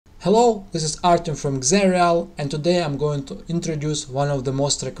Hello, this is Artem from Xerial, and today I'm going to introduce one of the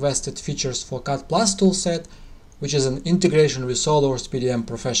most requested features for CAD Plus toolset, which is an integration with SOLIDWORKS PDM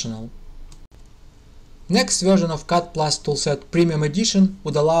Professional. Next version of CAD Plus toolset Premium Edition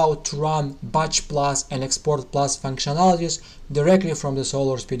would allow to run Batch Plus and Export Plus functionalities directly from the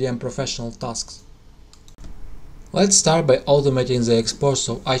SOLIDWORKS PDM Professional tasks. Let's start by automating the exports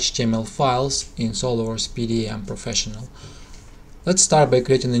of HTML files in SOLIDWORKS PDM Professional. Let's start by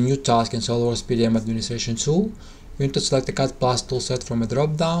creating a new task in SOLIDWORKS PDM Administration tool. We need to select the CAD Plus toolset from a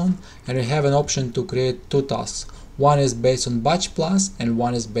drop-down, and we have an option to create two tasks. One is based on Batch Plus and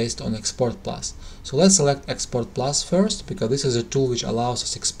one is based on Export Plus. So let's select Export Plus first, because this is a tool which allows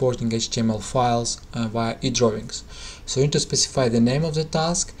us exporting HTML files via eDrawings. So we need to specify the name of the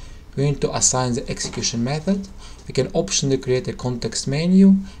task. We need to assign the execution method. We can optionally create a context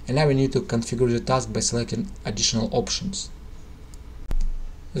menu, and now we need to configure the task by selecting additional options.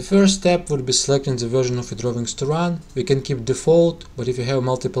 The first step would be selecting the version of eDrawings to run. We can keep default, but if you have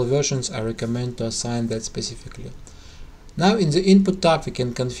multiple versions, I recommend to assign that specifically. Now in the Input tab, we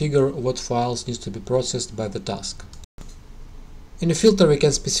can configure what files need to be processed by the task. In the filter, we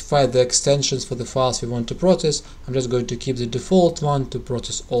can specify the extensions for the files we want to process. I'm just going to keep the default one to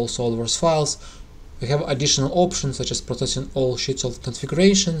process all SOLIDWORKS files. We have additional options such as processing all sheets of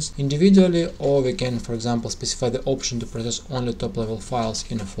configurations individually, or we can, for example, specify the option to process only top-level files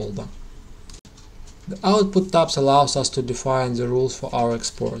in a folder. The Output tabs allows us to define the rules for our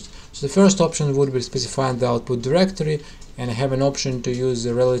export. So the first option would be specifying the output directory, and I have an option to use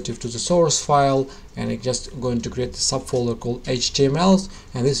the relative to the source file, and I'm just going to create a subfolder called HTMLs,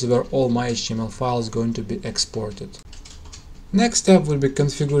 and this is where all my HTML files are going to be exported. Next step will be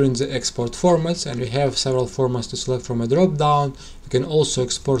configuring the export formats, and we have several formats to select from a drop-down. We can also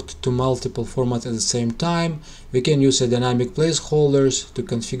export to multiple formats at the same time. We can use a dynamic placeholders to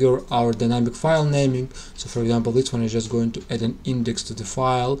configure our dynamic file naming. So for example, this one is just going to add an index to the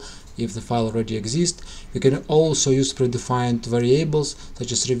file if the file already exists. We can also use predefined variables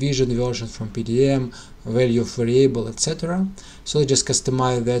such as revision version from PDM, value of variable, etc. So let's just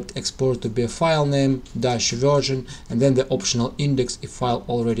customize that export to be a file name, -version, and then the optional index if file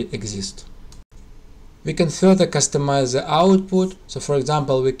already exists. We can further customize the output. So for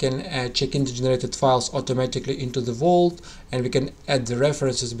example, we can check in the generated files automatically into the vault, and we can add the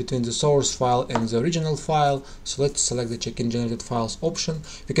references between the source file and the original file. So let's select the check in generated files option.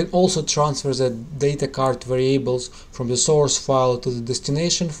 We can also transfer the data card variables from the source file to the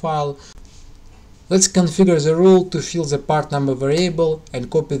destination file. Let's configure the rule to fill the part number variable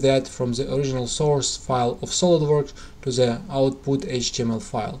and copy that from the original source file of SOLIDWORKS to the output HTML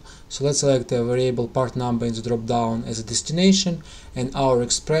file. So let's select the variable part number in the drop-down as a destination, and our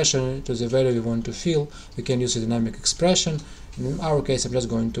expression to the value we want to fill. We can use a dynamic expression, and in our case I'm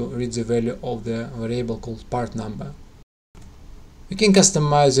just going to read the value of the variable called part number. We can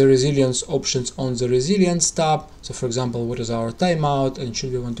customize the resilience options on the resilience tab. So for example, what is our timeout and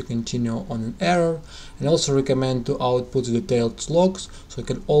should we want to continue on an error, and also recommend to output the detailed logs so you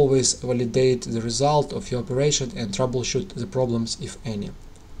can always validate the result of your operation and troubleshoot the problems if any.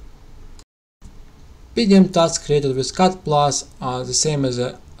 PDM tasks created with CAD Plus are the same as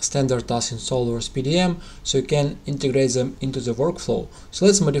a standard task in SOLIDWORKS PDM, so you can integrate them into the workflow. So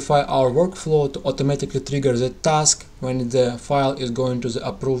let's modify our workflow to automatically trigger the task when the file is going to the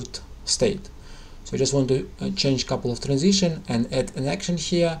approved state. So I just want to change a couple of transition and add an action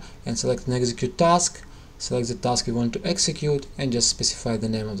here, and select an execute task, select the task we want to execute, and just specify the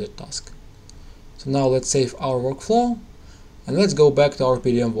name of the task. So now let's save our workflow, and let's go back to our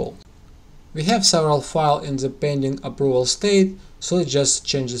PDM vault. We have several files in the pending approval state, so let's just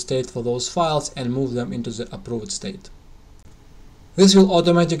change the state for those files and move them into the approved state. This will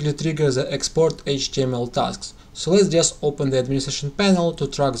automatically trigger the export HTML tasks. So let's just open the administration panel to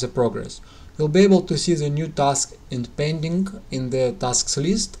track the progress. You'll be able to see the new task in pending in the tasks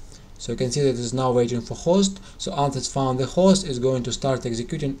list. So you can see that it is now waiting for host. So once it's found the host, it's going to start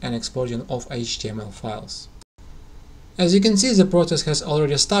executing and exporting of HTML files. As you can see, the process has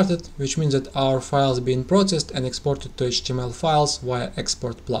already started, which means that our files are being processed and exported to HTML files via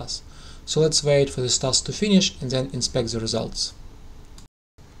Export Plus. So let's wait for this task to finish and then inspect the results.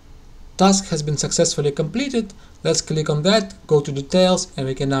 Task has been successfully completed. Let's click on that, go to details, and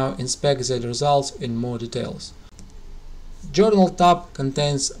we can now inspect the results in more details. Journal tab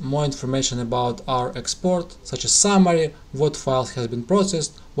contains more information about our export, such as summary, what files has been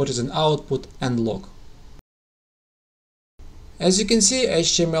processed, what is an output, and log. As you can see,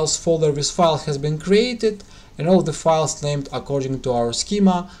 HTML's folder with files has been created, and all the files named according to our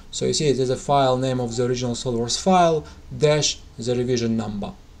schema. So you see it is a file name of the original SOLIDWORKS file dash the revision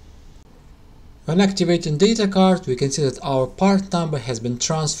number. When activating data card, we can see that our part number has been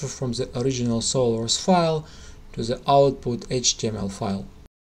transferred from the original SOLIDWORKS file to the output HTML file.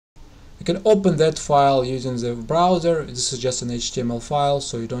 You can open that file using the browser. This is just an HTML file,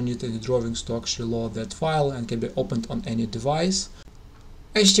 so you don't need any drawings to actually load that file, and can be opened on any device.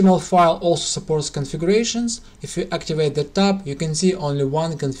 HTML file also supports configurations. If you activate the tab, you can see only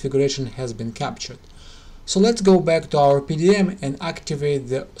one configuration has been captured. So let's go back to our PDM and activate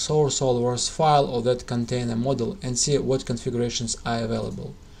the source SOLIDWORKS file of that container model and see what configurations are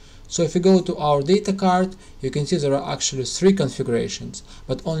available. So if you go to our data card, you can see there are actually 3 configurations,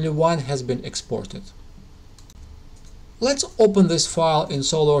 but only one has been exported. Let's open this file in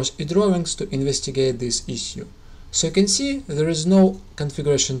SOLIDWORKS eDrawings to investigate this issue. So you can see there is no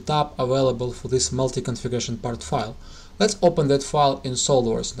configuration tab available for this multi-configuration part file. Let's open that file in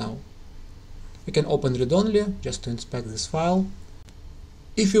SOLIDWORKS now. We can open read-only just to inspect this file.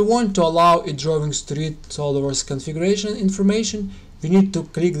 If you want to allow eDrawings to read SOLIDWORKS configuration information, we need to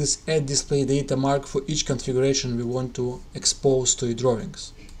click this Add Display Data mark for each configuration we want to expose to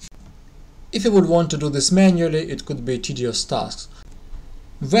eDrawings. If you would want to do this manually, it could be a tedious task.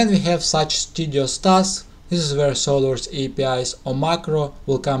 When we have such tedious tasks, this is where SOLIDWORKS APIs or macro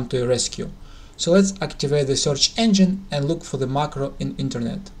will come to a rescue. So let's activate the search engine and look for the macro in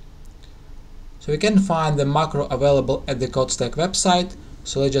internet. So we can find the macro available at the CodeStack website.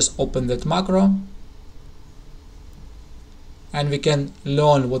 So let's just open that macro. And we can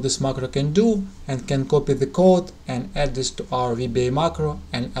learn what this macro can do and can copy the code and add this to our VBA macro,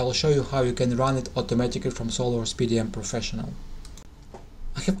 and I will show you how you can run it automatically from SOLIDWORKS PDM Professional.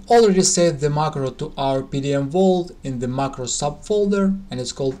 I have already saved the macro to our PDM vault in the macro subfolder, and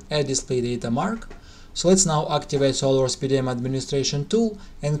it's called Add Display Data Mark. So let's now activate SOLIDWORKS PDM administration tool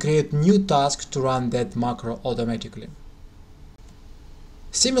and create new task to run that macro automatically.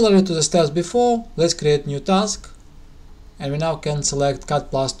 Similarly to the steps before, let's create new task. And we now can select CAD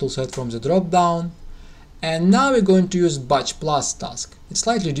Plus toolset from the drop-down. And now we're going to use Batch Plus task. It's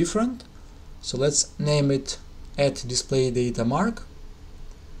slightly different. So let's name it Add Display Data Mark.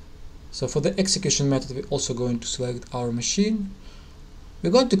 So for the execution method, we're also going to select our machine.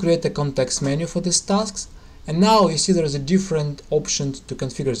 We're going to create a context menu for these tasks. And now you see there is a different options to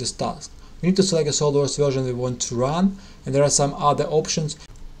configure this task. We need to select a SOLIDWORKS version we want to run. And there are some other options.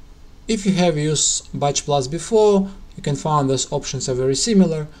 If you have used Batch Plus before, you can find those options are very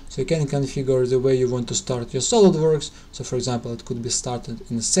similar, so you can configure the way you want to start your SOLIDWORKS. So for example, it could be started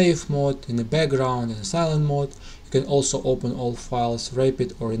in a safe mode, in a background, in a silent mode. You can also open all files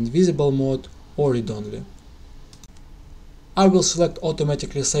rapid or invisible mode, or read-only. I will select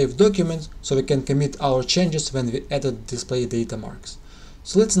automatically save documents so we can commit our changes when we edit display data marks.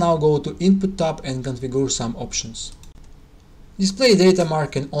 So let's now go to Input tab and configure some options. Display data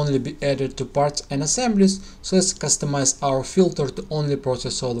mark can only be added to parts and assemblies, so let's customize our filter to only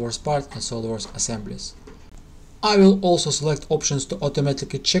process SOLIDWORKS parts and SOLIDWORKS assemblies. I will also select options to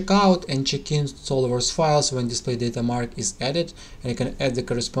automatically check out and check in SOLIDWORKS files when display data mark is added, and you can add the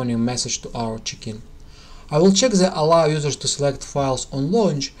corresponding message to our check-in. I will check the allow users to select files on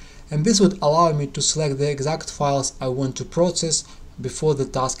launch, and this would allow me to select the exact files I want to process before the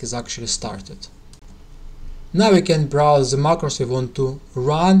task is actually started. Now we can browse the macros we want to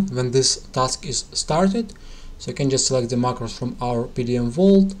run when this task is started. So you can just select the macros from our PDM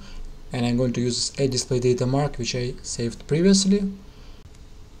vault, and I'm going to use this Add Display Data Mark, which I saved previously.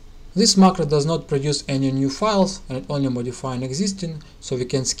 This macro does not produce any new files, and it only modifies an existing, so we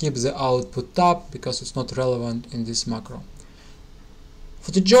can skip the Output tab because it's not relevant in this macro.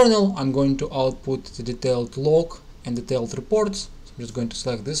 For the journal, I'm going to output the detailed log and detailed reports. So I'm just going to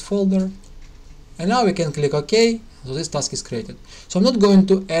select this folder. And now we can click OK, so this task is created. So I'm not going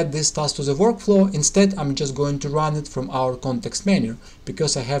to add this task to the workflow, instead I'm just going to run it from our context menu,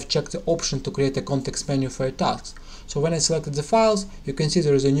 because I have checked the option to create a context menu for a task. So when I selected the files, you can see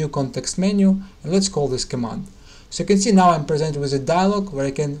there is a new context menu, and let's call this command. So you can see now I'm presented with a dialog where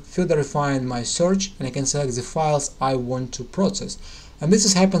I can further refine my search, and I can select the files I want to process. And this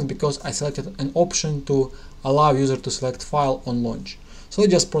has happened because I selected an option to allow user to select file on launch. So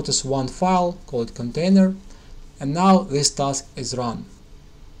let's just process one file, call it container, and now this task is run.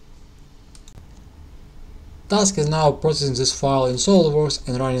 Task is now processing this file in SOLIDWORKS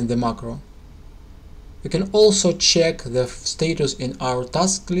and running the macro. We can also check the status in our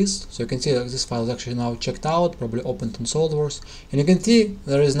task list, so you can see that this file is actually now checked out, probably opened in SOLIDWORKS, and you can see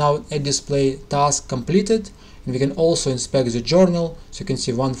there is now a display task completed, and we can also inspect the journal, so you can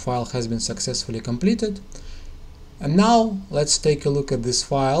see one file has been successfully completed. And now let's take a look at this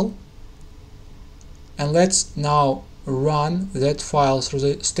file, and let's now run that file through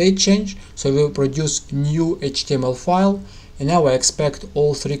the state change, so we will produce new HTML file, and now I expect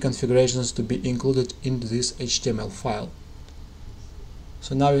all three configurations to be included in this HTML file.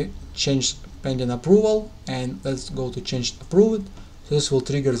 So now we change pending approval, and let's go to change approved. So this will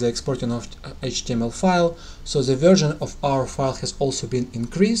trigger the exporting of HTML file. So the version of our file has also been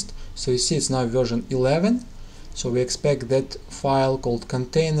increased. So you see it's now version 11. So we expect that file called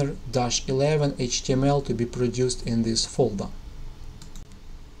container-11 HTML to be produced in this folder.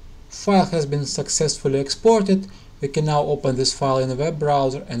 File has been successfully exported. We can now open this file in a web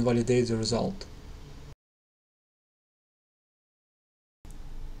browser and validate the result.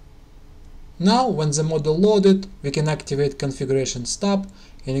 Now, when the model loaded, we can activate Configurations tab,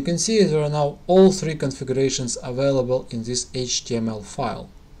 and you can see there are now all three configurations available in this HTML file.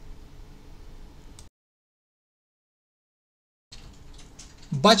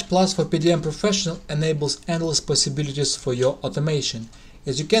 Batch Plus for PDM Professional enables endless possibilities for your automation,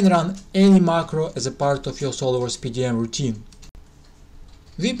 as you can run any macro as a part of your SOLIDWORKS PDM routine.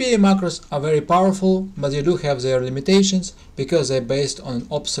 VBA macros are very powerful, but they do have their limitations because they're based on an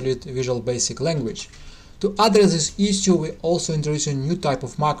obsolete Visual Basic language. To address this issue, we also introduced a new type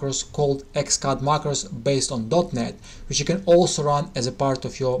of macros called XCAD macros based on .NET, which you can also run as a part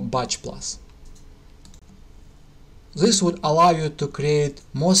of your Batch Plus. This would allow you to create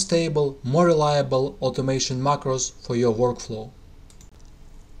more stable, more reliable automation macros for your workflow.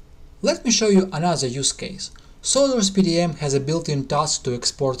 Let me show you another use case. SOLIDWORKS PDM has a built-in task to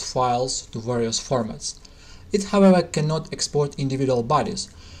export files to various formats. It, however, cannot export individual bodies.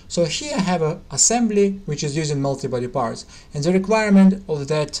 So here I have an assembly which is using multi-body parts, and the requirement of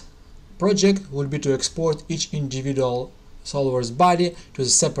that project would be to export each individual SOLIDWORKS body to a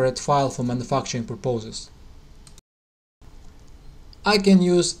separate file for manufacturing purposes. I can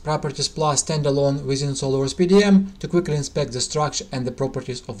use Properties Plus standalone within SOLIDWORKS PDM to quickly inspect the structure and the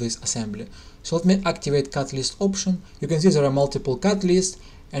properties of this assembly. So let me activate cut list option. You can see there are multiple cut lists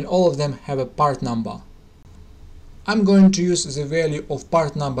and all of them have a part number. I'm going to use the value of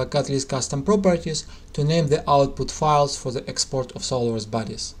part number cut list custom properties to name the output files for the export of SOLIDWORKS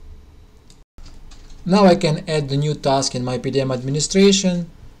bodies. Now I can add the new task in my PDM administration.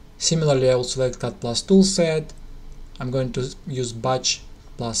 Similarly, I will select CAD Plus Toolset. I'm going to use batch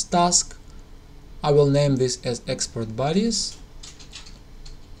plus task. I will name this as export bodies.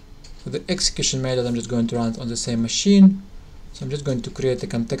 For the execution method, I'm just going to run it on the same machine. So I'm just going to create a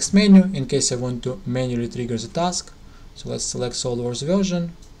context menu in case I want to manually trigger the task. So let's select SOLIDWORKS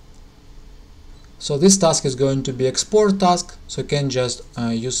version. So this task is going to be export task, so I can just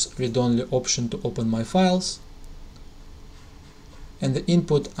use read-only option to open my files. And the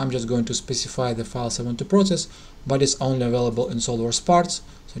input, I'm just going to specify the files I want to process, but it's only available in SOLIDWORKS parts.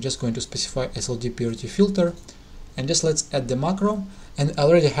 So I'm just going to specify SLD purity filter, and just let's add the macro. And I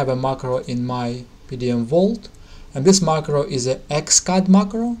already have a macro in my PDM Vault, and this macro is a XCAD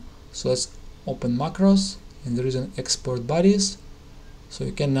macro. So let's open macros, and there is an export bodies. So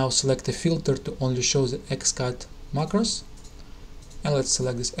you can now select a filter to only show the XCAD macros, and let's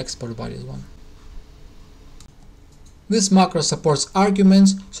select this export bodies one. This macro supports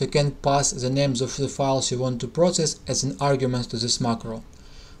arguments, so you can pass the names of the files you want to process as an argument to this macro.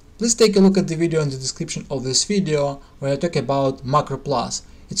 Please take a look at the video in the description of this video where I talk about Macro Plus.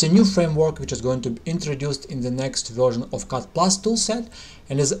 It's a new framework which is going to be introduced in the next version of CAD Plus toolset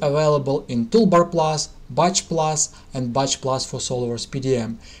and is available in Toolbar Plus, Batch Plus, and Batch Plus for SOLIDWORKS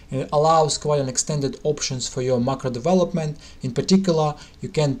PDM. And it allows quite an extended options for your macro development. In particular, you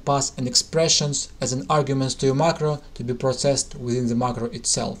can pass an expressions as an arguments to your macro to be processed within the macro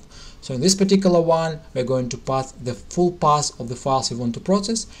itself. So in this particular one, we're going to pass the full path of the files we want to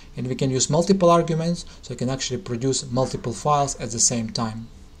process, and we can use multiple arguments, so you can actually produce multiple files at the same time.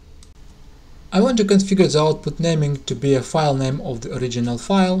 I want to configure the output naming to be a file name of the original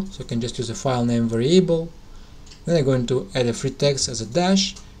file, so I can just use a file name variable. Then I'm going to add a free text as a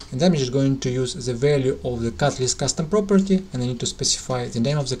dash, and then I'm just going to use the value of the cut list custom property, and I need to specify the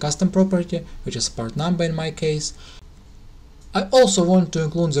name of the custom property, which is part number in my case. I also want to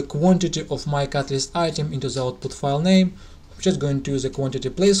include the quantity of my cut list item into the output file name. I'm just going to use a quantity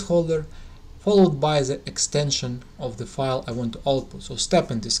placeholder, followed by the extension of the file I want to output, so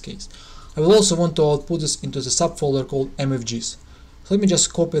step in this case. I will also want to output this into the subfolder called MFGs. So let me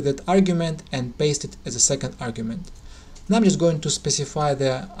just copy that argument and paste it as a second argument. Now I'm just going to specify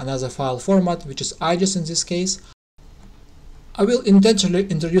another file format, which is IGES in this case. I will intentionally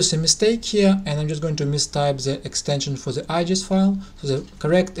introduce a mistake here, and I'm just going to mistype the extension for the IGES file. So the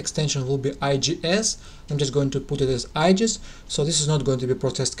correct extension will be IGS. I'm just going to put it as IGES. So this is not going to be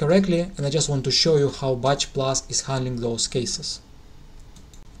processed correctly, and I just want to show you how Batch Plus is handling those cases.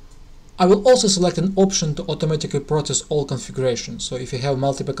 I will also select an option to automatically process all configurations. So if you have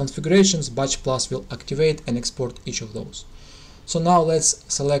multiple configurations, Batch Plus will activate and export each of those. So now let's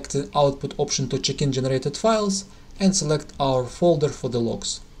select the output option to check in generated files and select our folder for the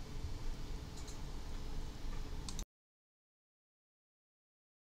logs.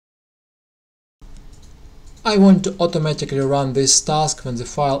 I want to automatically run this task when the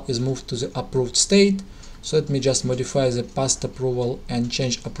file is moved to the approved state. So let me just modify the past approval and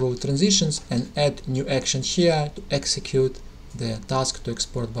change approved transitions and add new action here to execute the task to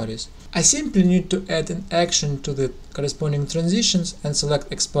export bodies. I simply need to add an action to the corresponding transitions and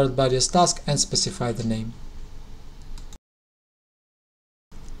select export bodies task and specify the name.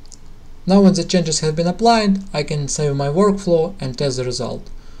 Now when the changes have been applied, I can save my workflow and test the result.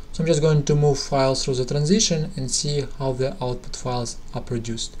 So I'm just going to move files through the transition and see how the output files are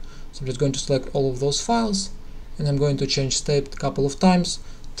produced. So I'm just going to select all of those files, and I'm going to change state a couple of times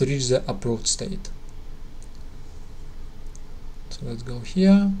to reach the approved state. So let's go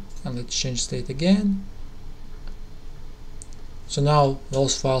here and let's change state again. So now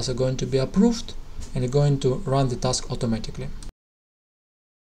those files are going to be approved and are going to run the task automatically.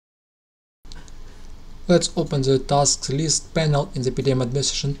 Let's open the tasks list panel in the PDM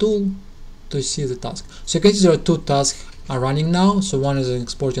administration tool to see the task. So you can see there are two tasks are running now. So one is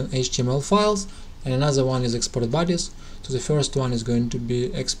exporting HTML files and another one is export bodies. So the first one is going to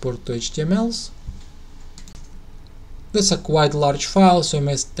be export to HTMLs. That's a quite large file, so it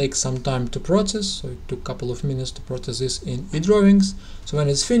may take some time to process. So it took a couple of minutes to process this in eDrawings. So when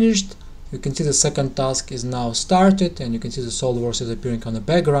it's finished, you can see the second task is now started, and you can see the SOLIDWORKS is appearing on the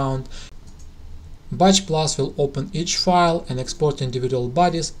background. Batch Plus will open each file and export individual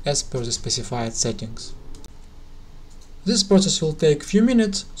bodies as per the specified settings. This process will take a few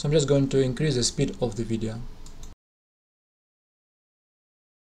minutes, so I'm just going to increase the speed of the video.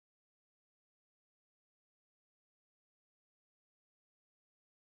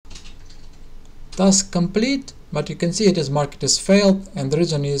 Task complete, but you can see it is marked as failed, and the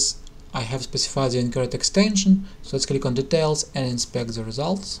reason is I have specified the incorrect extension. So let's click on details and inspect the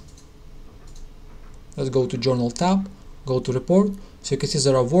results. Let's go to Journal tab, go to Report. So you can see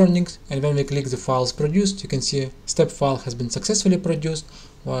there are warnings, and when we click the files produced, you can see step file has been successfully produced,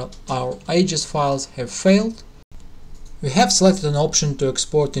 while our IGES files have failed. We have selected an option to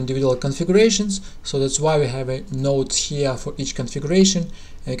export individual configurations, so that's why we have a note here for each configuration,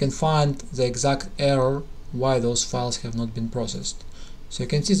 and you can find the exact error why those files have not been processed. So you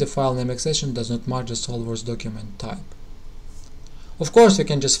can see the file name extension does not match the SOLIDWORKS document type. Of course, we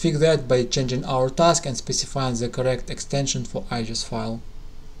can just fix that by changing our task and specifying the correct extension for IGES file.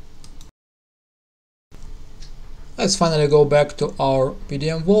 Let's finally go back to our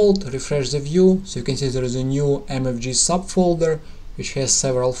PDM Vault, refresh the view, so you can see there is a new MFG subfolder which has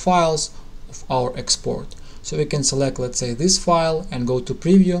several files of our export. So we can select, let's say, this file and go to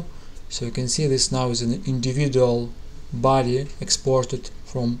Preview. So you can see this now is an individual body exported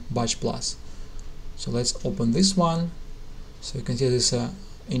from Batch Plus. So let's open this one. So you can see this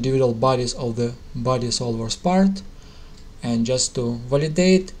individual bodies of the body SOLIDWORKS part, and just to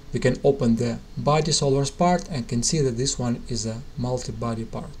validate, we can open the body SOLIDWORKS part and can see that this one is a multi-body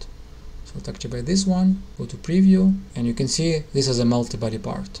part. So let's activate this one, go to Preview, and you can see this is a multi-body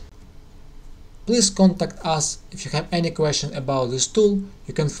part. Please contact us if you have any question about this tool.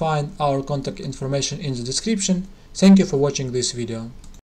 You can find our contact information in the description. Thank you for watching this video.